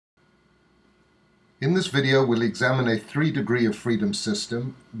In this video, we'll examine a 3-degree of freedom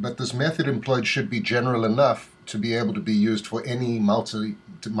system, but this method employed should be general enough to be able to be used for any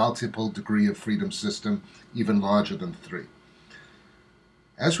multiple degree of freedom system, even larger than 3.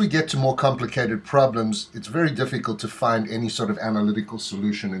 As we get to more complicated problems, it's very difficult to find any sort of analytical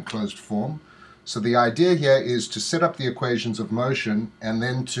solution in closed form. So the idea here is to set up the equations of motion and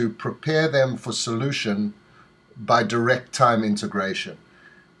then to prepare them for solution by direct time integration.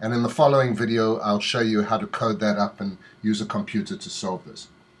 And in the following video, I'll show you how to code that up and use a computer to solve this.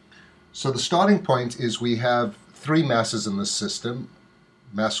 So the starting point is we have 3 masses in this system,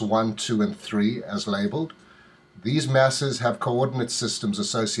 mass 1, 2, and 3 as labeled. These masses have coordinate systems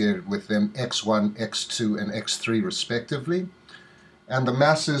associated with them, x1, x2, and x3 respectively. And the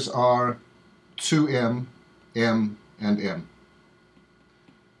masses are 2m, m, and m.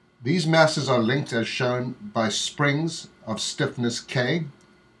 These masses are linked as shown by springs of stiffness k.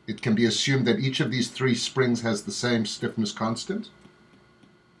 It can be assumed that each of these 3 springs has the same stiffness constant.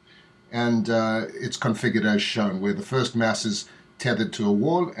 And it's configured as shown, where the first mass is tethered to a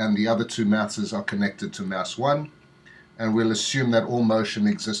wall and the other 2 masses are connected to mass 1. And we'll assume that all motion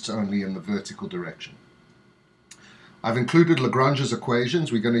exists only in the vertical direction. I've included Lagrange's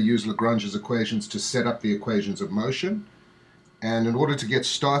equations. We're going to use Lagrange's equations to set up the equations of motion. And in order to get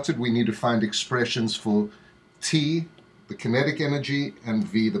started, we need to find expressions for T, the kinetic energy, and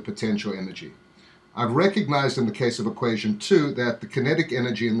V, the potential energy. I've recognized in the case of equation 2 that the kinetic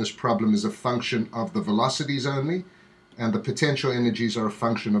energy in this problem is a function of the velocities only, and the potential energies are a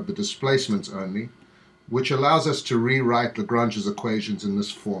function of the displacements only, which allows us to rewrite Lagrange's equations in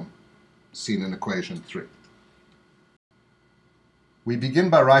this form, seen in equation 3. We begin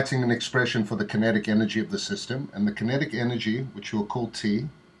by writing an expression for the kinetic energy of the system, and the kinetic energy, which we'll call T,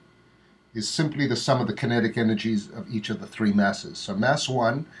 is simply the sum of the kinetic energies of each of the 3 masses. So mass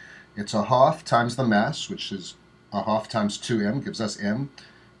 1, it's a half times the mass, which is a half times 2m, gives us m,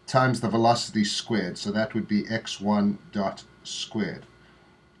 times the velocity squared. So that would be x1 dot squared.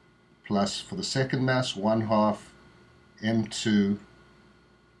 Plus, for the second mass, 1/2 m2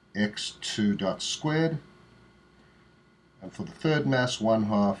 x2 dot squared. And for the third mass,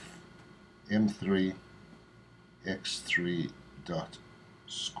 1/2 m3 x3 dot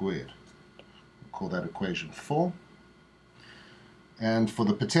squared. Call that equation 4. And for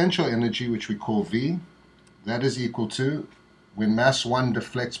the potential energy, which we call V, that is equal to, when mass 1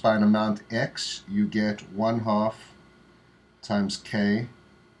 deflects by an amount x, you get 1/2 times k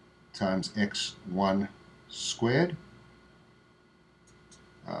times x1 squared.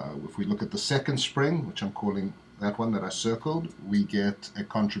 If we look at the second spring, which I'm calling that one that I circled, we get a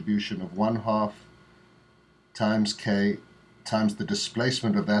contribution of 1/2 times k times the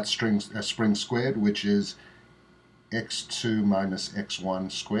displacement of that spring squared, which is x2 minus x1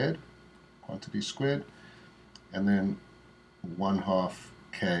 squared, quantity squared, and then 1/2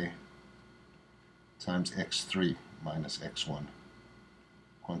 k times x3 minus x1,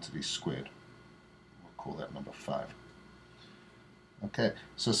 quantity squared. We'll call that number 5. Okay,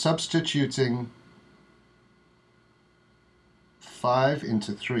 so substituting 4 and 5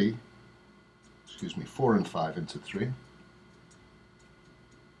 into 3,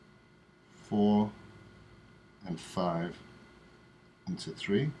 4 and 5 into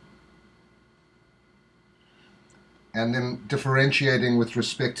 3, and then differentiating with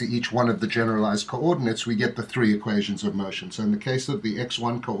respect to each one of the generalized coordinates, we get the 3 equations of motion. So in the case of the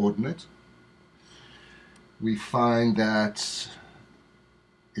x1 coordinate, we find that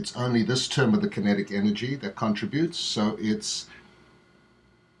it's only this term of the kinetic energy that contributes, so it's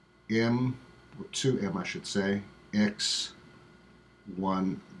m, or 2m I should say,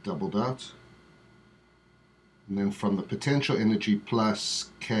 x1 double dot, and then from the potential energy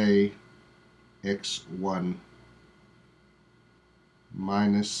plus k x1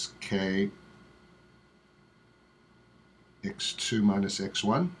 minus k x2 minus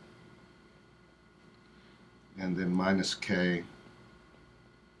x1, and then minus k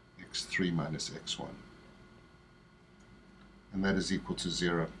x3 minus x1, and that is equal to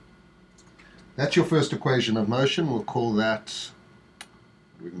 0. That's your first equation of motion. We'll call that,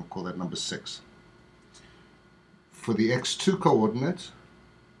 we're going to call that number 6. For the x2 coordinate,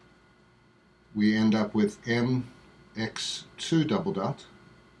 we end up with mx2 double dot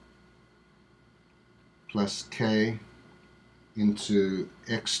plus k into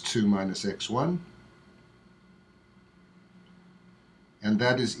x2 minus x1, and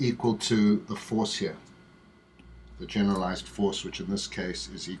that is equal to the force here, the generalized force, which in this case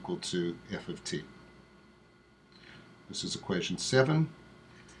is equal to F of t. This is equation 7.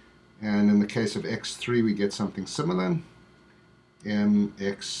 And in the case of x3, we get something similar.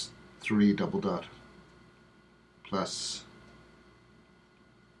 mx3 double dot plus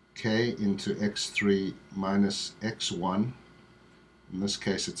k into x3 minus x1. In this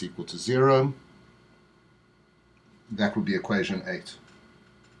case, it's equal to 0. That would be equation 8.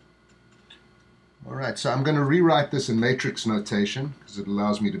 All right, so I'm going to rewrite this in matrix notation because it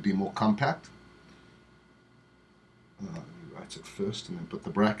allows me to be more compact. Let me write it first and then put the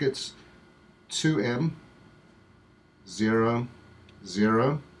brackets. 2m, 0,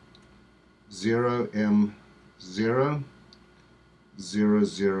 0, 0m, 0, 0,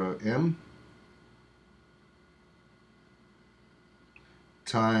 0m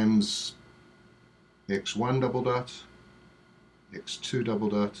times x1 double dot, x2 double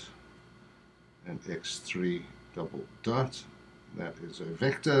dot, and x3 double dot. That is a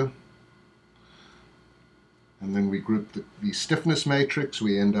vector. And then we group the stiffness matrix.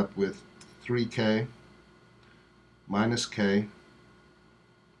 We end up with 3k minus k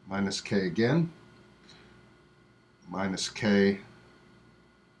again, minus k,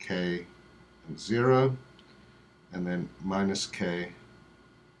 k, and 0, and then minus k,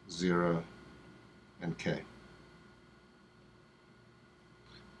 0, and k.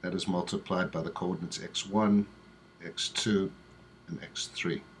 That is multiplied by the coordinates x1, x2, and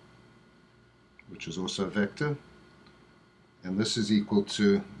x3, which is also a vector. And this is equal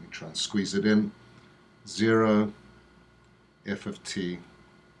to, let me try and squeeze it in, 0, f of t,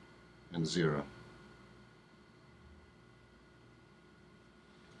 and 0.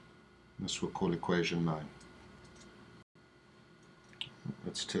 This we'll call equation 9.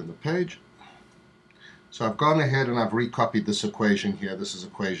 Let's turn the page. So I've gone ahead and I've recopied this equation here. This is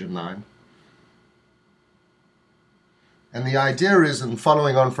equation 9. And the idea is, and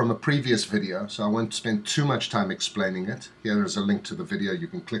following on from a previous video, so I won't spend too much time explaining it. Here is a link to the video you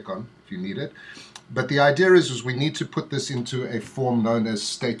can click on if you need it. But the idea is we need to put this into a form known as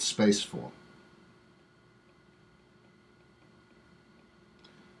state space form.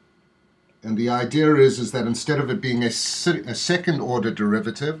 And the idea is that instead of it being a second order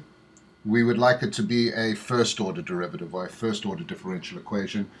derivative, we would like it to be a first order derivative or a first order differential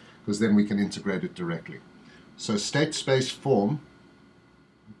equation, because then we can integrate it directly. So state space form,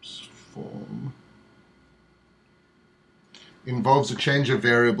 involves a change of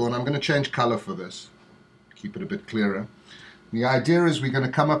variable, and I'm going to change color for this, keep it a bit clearer. The idea is we're going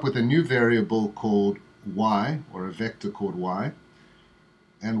to come up with a new variable called y, or a vector called y,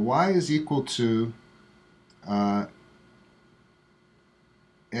 and y is equal to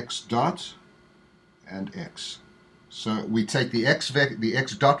x dot and x. So we take the x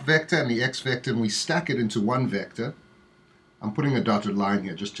dot vector and the x vector and we stack it into one vector. I'm putting a dotted line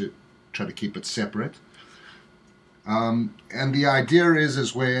here just to try to keep it separate. And the idea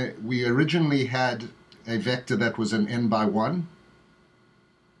is where we originally had a vector that was an n by 1,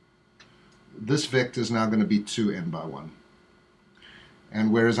 this vector is now going to be 2n by 1.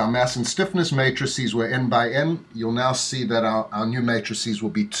 And whereas our mass and stiffness matrices were n by n, you'll now see that our new matrices will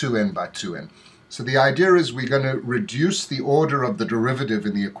be 2n by 2n. So the idea is we're going to reduce the order of the derivative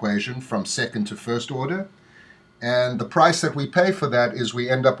in the equation from second to first order. And the price that we pay for that is we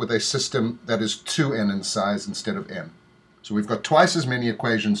end up with a system that is 2n in size instead of n. So we've got twice as many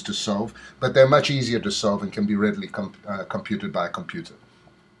equations to solve, but they're much easier to solve and can be readily computed by a computer.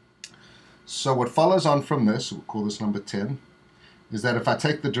 So what follows on from this, we'll call this number 10, is that if I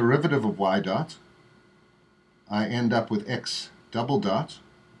take the derivative of y dot, I end up with x double dot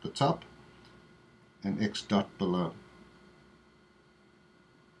at the top and x dot below.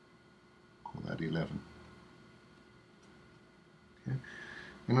 Call that 11. Okay.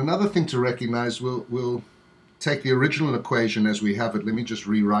 And another thing to recognize, we'll take the original equation as we have it. Let me just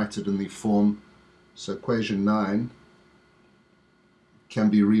rewrite it in the form. So equation 9 can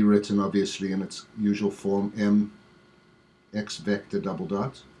be rewritten obviously in its usual form, m x vector double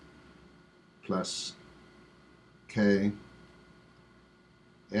dot plus k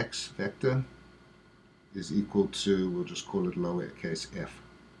x vector is equal to, we'll just call it lowercase f,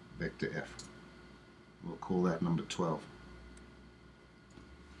 vector f. We'll call that number 12.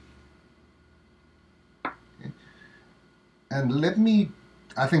 Okay. And let me,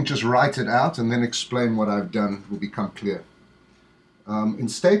 I think, just write it out and then explain what I've done will become clear. In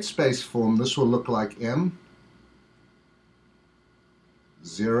state space form, this will look like m,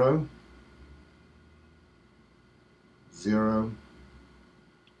 0, 0,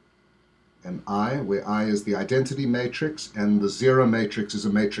 and I, where I is the identity matrix, and the 0 matrix is a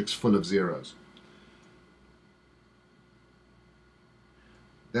matrix full of zeros.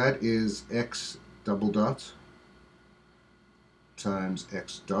 That is x double dot times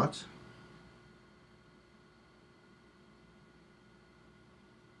x dot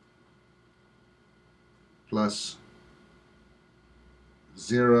plus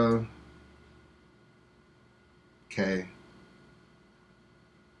 0 k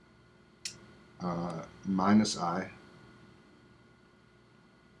minus I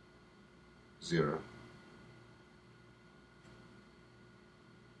 0.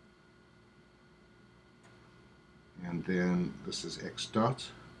 And then this is x dot,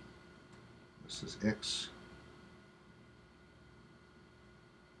 this is x,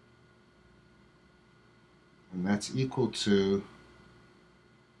 and that's equal to,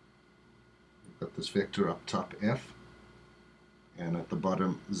 we've got this vector up top f, and at the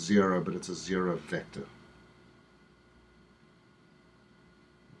bottom 0, but it's a 0 vector.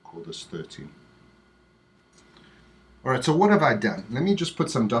 We'll call this 13. Alright, so what have I done? Let me just put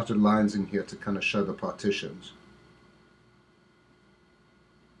some dotted lines in here to kind of show the partitions.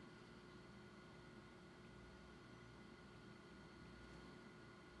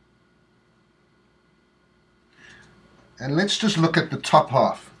 And let's just look at the top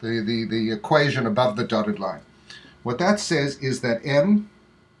half, the equation above the dotted line. What that says is that m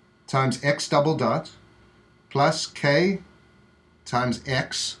times x double dot plus k times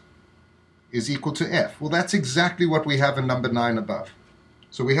x is equal to f. Well, that's exactly what we have in number 9 above.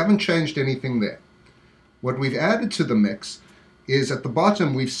 So we haven't changed anything there. What we've added to the mix is at the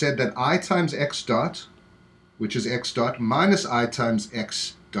bottom we've said that I times x dot, which is x dot, minus I times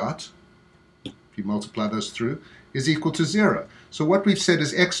x dot, if you multiply those through, is equal to 0. So what we've said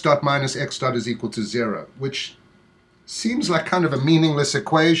is x dot minus x dot is equal to 0, which seems like kind of a meaningless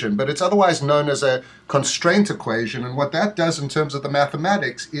equation, but it's otherwise known as a constraint equation, and what that does in terms of the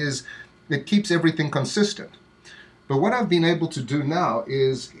mathematics is it keeps everything consistent. But what I've been able to do now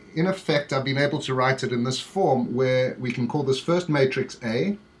is, in effect, I've been able to write it in this form where we can call this first matrix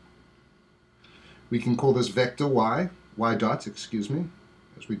A, we can call this vector y dot, excuse me,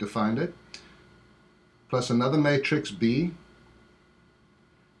 as we defined it, plus another matrix B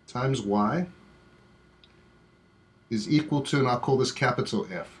times y is equal to, and I'll call this capital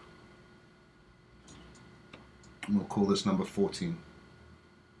F. And we'll call this number 14.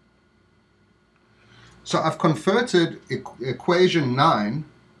 So I've converted equation 9,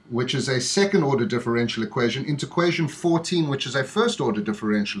 which is a second order differential equation, into equation 14, which is a first order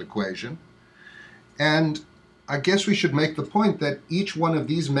differential equation. And I guess we should make the point that each one of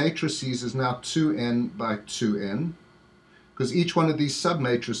these matrices is now 2n by 2n, because each one of these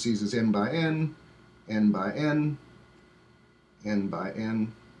submatrices is n by n, n by n, n by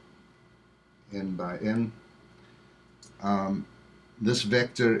n, n by n. This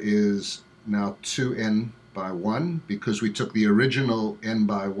vector is now 2n by 1 because we took the original n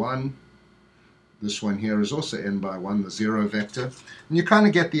by 1. This one here is also n by 1, the 0 vector. And you kind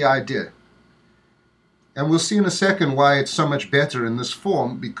of get the idea. And we'll see in a second why it's so much better in this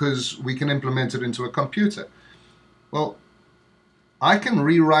form, because we can implement it into a computer. Well, I can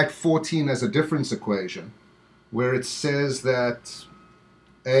rewrite 14 as a difference equation, where it says that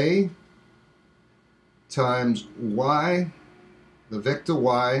a times y, the vector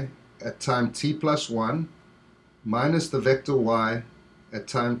y at time t plus 1, minus the vector y at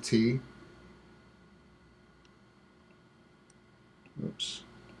time t,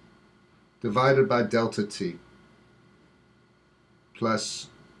 divided by delta t, plus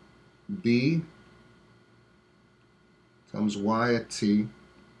b times y at t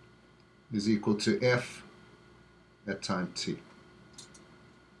is equal to f at time t.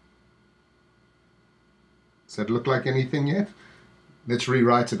 Does that look like anything yet? Let's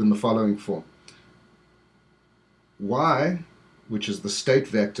rewrite it in the following form. Y, which is the state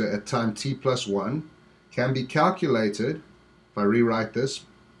vector at time t plus 1, can be calculated, if I rewrite this,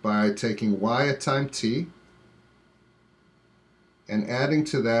 by taking y at time t and adding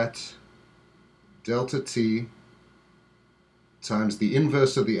to that delta t times the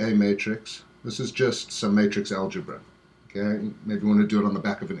inverse of the A matrix. This is just some matrix algebra. Okay, maybe you want to do it on the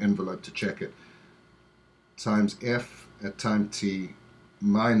back of an envelope to check it. Times f at time t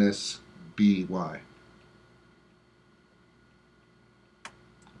minus by at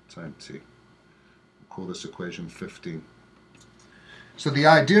time t. We'll call this equation 15. So the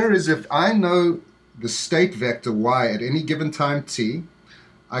idea is, if I know the state vector y at any given time t,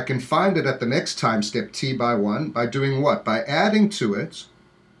 I can find it at the next time step t by 1 by doing what? By adding to it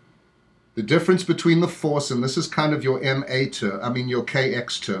the difference between the force, and this is kind of your ma term, I mean your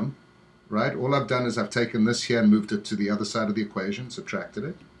kx term, right? All I've done is I've taken this here and moved it to the other side of the equation, subtracted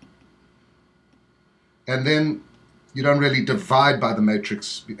it. And then you don't really divide by the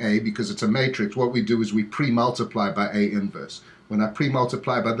matrix A because it's a matrix. What we do is we pre-multiply by A inverse. When I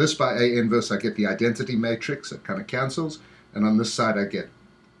pre-multiply by this by A inverse, I get the identity matrix. It kind of cancels. And on this side, I get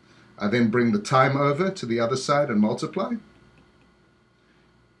I then bring the time over to the other side and multiply.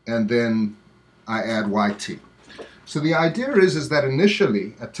 And then I add yt. So the idea is that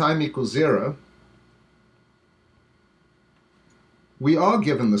initially, at time equals 0, we are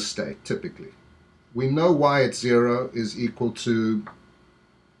given the state, typically. We know y at 0 is equal to,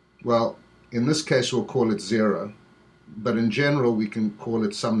 well, in this case we'll call it 0, but in general we can call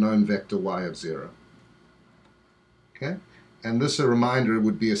it some known vector y of 0. Okay? And this, a reminder,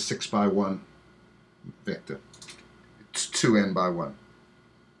 would be a 6 by 1 vector. It's 2n by 1.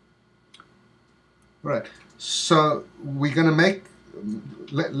 Right, so we're going to make,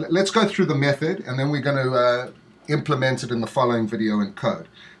 let's go through the method, and then we're going to implement it in the following video in code.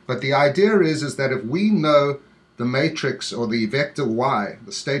 But the idea is that if we know the matrix or the vector y,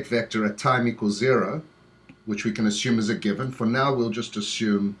 the state vector at time equals 0, which we can assume is a given, for now we'll just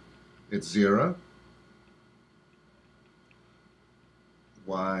assume it's 0,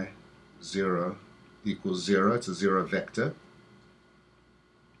 y 0 equals 0, it's a 0 vector,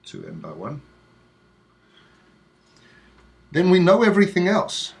 2n by 1. Then we know everything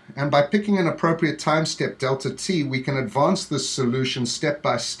else, and by picking an appropriate time step delta t, we can advance this solution step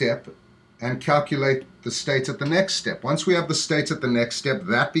by step and calculate the state at the next step. Once we have the state at the next step,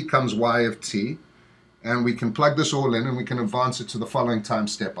 that becomes y of t, and we can plug this all in and we can advance it to the following time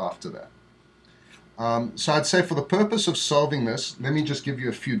step after that. So I'd say for the purpose of solving this, let me just give you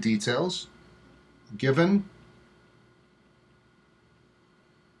a few details. Given,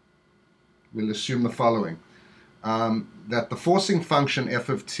 we'll assume the following. That the forcing function f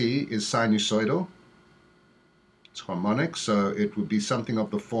of t is sinusoidal, it's harmonic, so it would be something of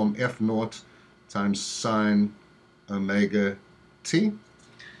the form f naught times sine omega t.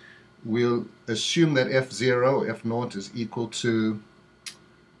 We'll assume that f0 or f naught is equal to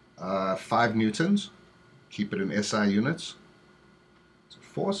 5 newtons, keep it in SI units, it's a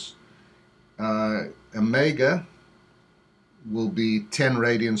force. Omega will be 10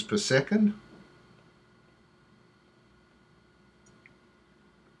 radians per second.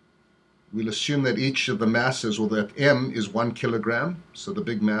 We'll assume that each of the masses, or that m is 1 kilogram, so the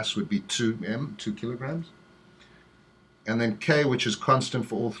big mass would be 2m, 2 kilograms. And then k, which is constant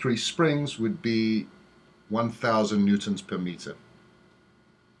for all 3 springs, would be 1,000 newtons per meter.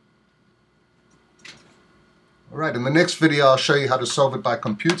 Alright, in the next video I'll show you how to solve it by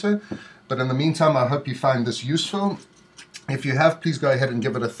computer, but in the meantime I hope you find this useful. If you have, please go ahead and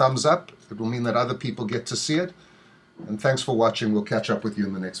give it a thumbs up. It will mean that other people get to see it. And thanks for watching. We'll catch up with you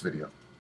in the next video.